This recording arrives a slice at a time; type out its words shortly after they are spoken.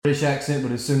British accent,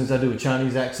 but as soon as I do a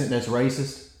Chinese accent, that's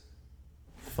racist.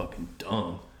 Fucking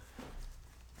dumb.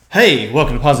 Hey,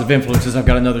 welcome to Positive Influences. I've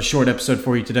got another short episode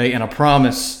for you today, and I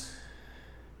promise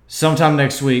sometime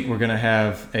next week we're going to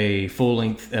have a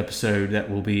full-length episode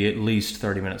that will be at least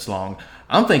 30 minutes long.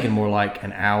 I'm thinking more like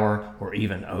an hour or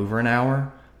even over an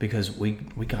hour because we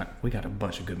got a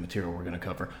bunch of good material we're going to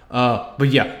cover. But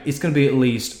yeah, it's going to be at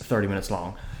least 30 minutes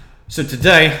long. So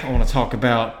today I want to talk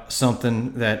about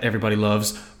something that everybody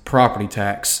loves, property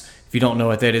tax. If you don't know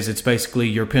what that is, it's basically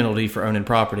your penalty for owning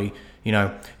property. You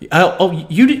know,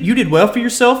 you did well for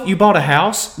yourself. You bought a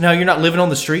house. Now you're not living on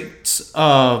the streets,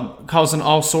 causing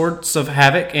all sorts of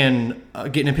havoc and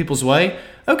getting in people's way.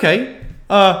 Okay,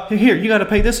 here you got to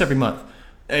pay this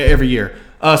every year.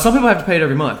 Some people have to pay it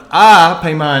every month. I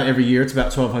pay mine every year. It's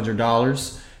about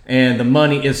 $1,200, and the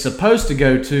money is supposed to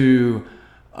go to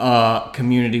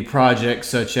community projects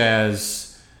such as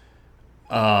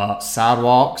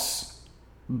sidewalks,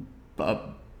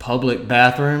 public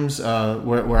bathrooms.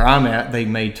 Where I'm at, they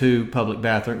made two public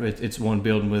bathrooms. It's one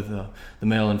building with the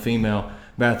male and female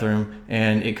bathroom,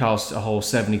 and it costs a whole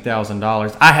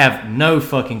 $70,000. I have no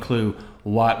fucking clue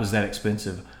why it was that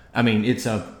expensive. I mean, it's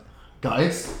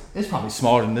probably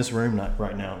smaller than this room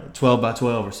right now, 12 by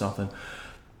 12 or something.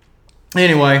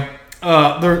 Anyway,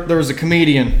 there was a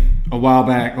comedian a while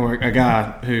back, or a guy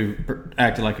who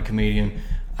acted like a comedian.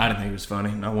 I didn't think he was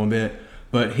funny, not one bit.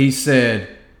 But he said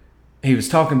he was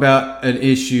talking about an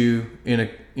issue in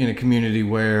a community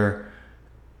where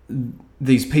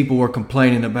these people were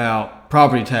complaining about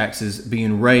property taxes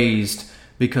being raised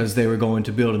because they were going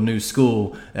to build a new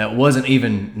school that wasn't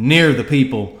even near the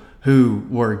people who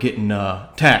were getting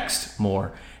taxed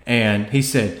more. And he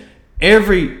said,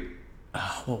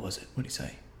 what did he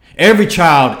say? Every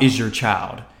child is your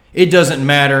child. It doesn't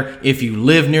matter if you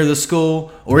live near the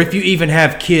school or if you even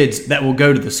have kids that will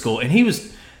go to the school. And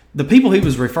the people he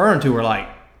was referring to were like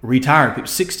retired people,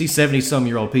 60, 70 some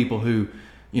year old people who,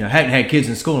 you know, hadn't had kids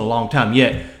in school in a long time,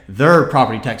 yet their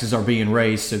property taxes are being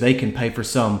raised so they can pay for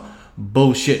some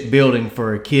bullshit building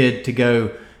for a kid to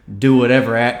go do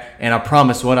whatever at. And I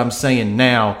promise what I'm saying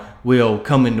now will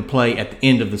come into play at the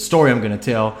end of the story I'm going to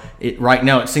tell. Right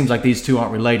now it seems like these two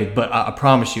aren't related, but I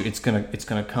promise you it's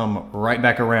gonna come right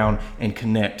back around and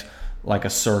connect like a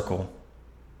circle.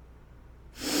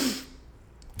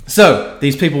 So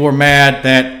these people were mad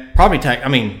that property tax. I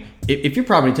mean, if your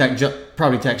property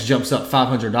tax jumps up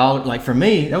 $500, like for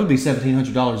me, that would be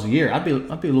 $1,700 a year. I'd be a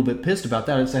little bit pissed about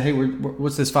that. I'd say, hey,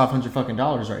 what's this $500 fucking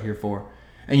dollars right here for?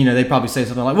 And you know, they'd probably say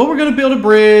something like, well, we're going to build a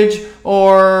bridge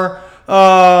or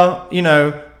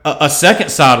a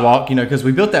second sidewalk, you know, because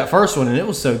we built that first one and it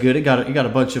was so good. It got a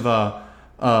bunch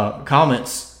of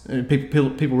comments.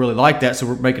 People really like that, so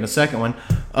we're making a second one.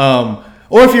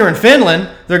 Or if you're in Finland,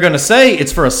 they're going to say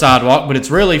it's for a sidewalk, but it's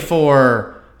really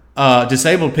for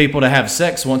disabled people to have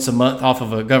sex once a month off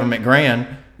of a government grant.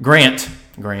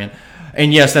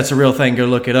 And yes, that's a real thing. Go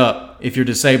look it up. If you're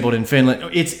disabled in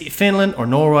Finland, it's Finland or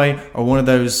Norway or one of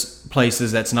those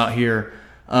places that's not here.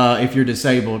 If you're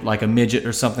disabled, like a midget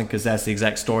or something, because that's the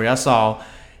exact story I saw,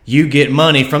 you get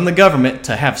money from the government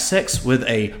to have sex with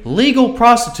a legal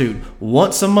prostitute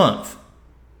once a month.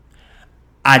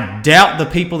 I doubt the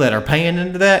people that are paying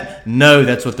into that know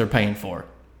that's what they're paying for.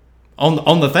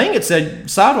 On the thing, it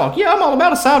said sidewalk. Yeah, I'm all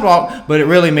about a sidewalk, but it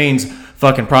really means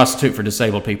fucking prostitute for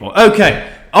disabled people. Okay,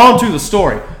 on to the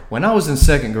story. When I was in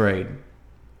second grade,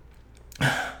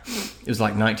 it was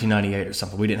like 1998 or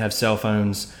something. We didn't have cell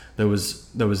phones. There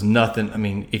was nothing. I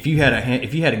mean, if you had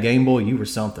a Game Boy, you were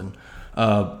something.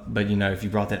 But you know, if you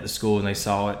brought that to school and they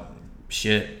saw it,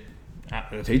 shit. I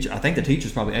think the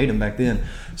teachers probably ate them back then.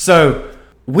 So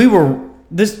we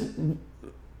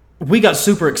got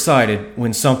super excited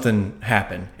when something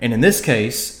happened, and in this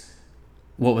case,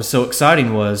 what was so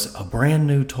exciting was a brand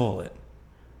new toilet.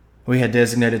 We had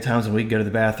designated times when we'd go to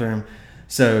the bathroom.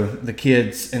 So the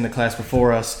kids in the class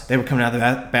before us, they were coming out of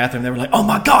the bathroom. They were like, "Oh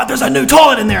my God, there's a new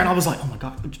toilet in there!" And I was like, "Oh my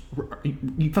God, are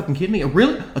you fucking kidding me?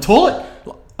 Really? A toilet?"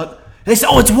 They said,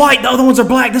 "Oh, it's white. The other ones are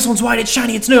black. This one's white. It's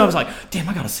shiny. It's new." I was like, "Damn,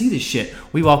 I gotta see this shit."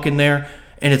 We walk in there,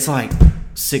 and it's like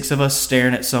 6 of us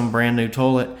staring at some brand new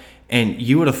toilet, and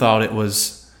you would have thought it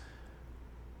was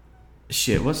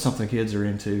shit. What's something kids are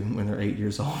into when they're 8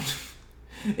 years old?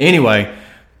 Anyway,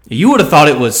 you would have thought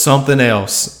it was something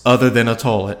else other than a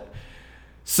toilet.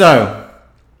 So,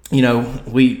 you know,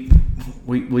 we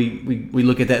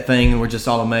look at that thing and we're just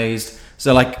all amazed.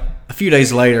 So, like a few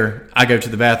days later, I go to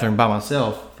the bathroom by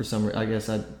myself for some reason. I guess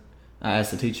I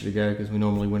asked the teacher to go because we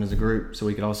normally went as a group so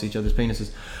we could all see each other's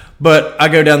penises. But I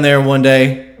go down there one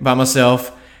day by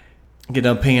myself. get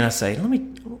done peeing, I say,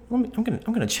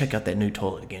 I'm gonna check out that new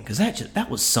toilet again, because that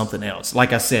was something else.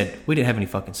 Like I said, we didn't have any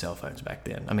fucking cell phones back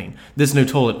then. I mean, this new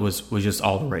toilet was just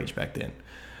all the rage back then.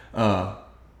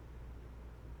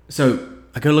 So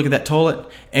I go look at that toilet,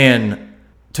 and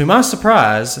to my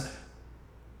surprise,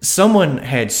 someone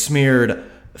had smeared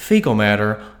fecal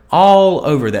matter all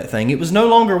over that thing. It was no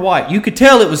longer white. You could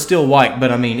tell it was still white,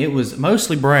 but I mean, it was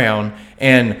mostly brown,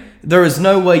 and there is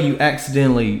no way you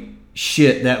accidentally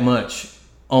shit that much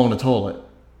on a toilet.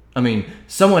 I mean,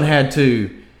 someone had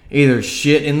to either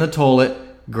shit in the toilet,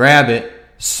 grab it,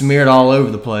 smear it all over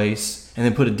the place, and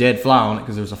then put a dead fly on it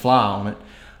because there was a fly on it.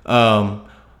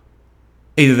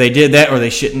 Either they did that or they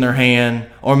shit in their hand,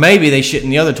 or maybe they shit in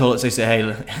the other toilets. They say,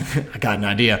 hey, I got an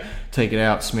idea. Take it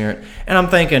out, smear it. And I'm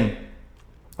thinking,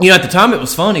 at the time it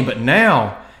was funny, but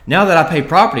now that I pay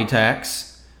property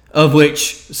tax, of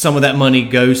which some of that money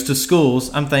goes to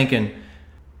schools, I'm thinking,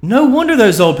 no wonder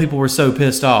those old people were so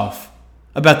pissed off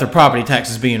about their property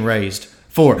taxes being raised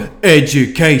for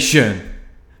education.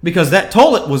 Because that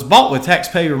toilet was bought with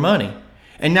taxpayer money.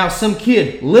 And now some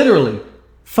kid literally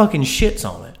fucking shits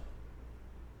on it.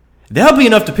 That'll be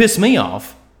enough to piss me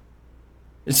off.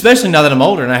 Especially now that I'm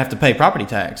older and I have to pay property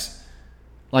tax.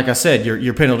 Like I said,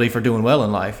 your penalty for doing well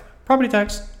in life. Property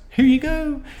tax. Here you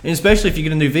go. And especially if you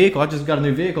get a new vehicle. I just got a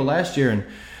new vehicle last year, and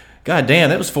God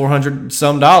damn, that was $400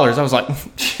 some. I was like,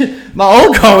 my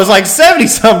old car was like $70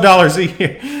 some a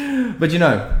year. But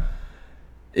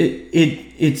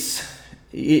it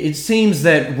seems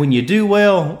that when you do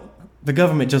well, the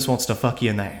government just wants to fuck you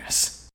in the ass.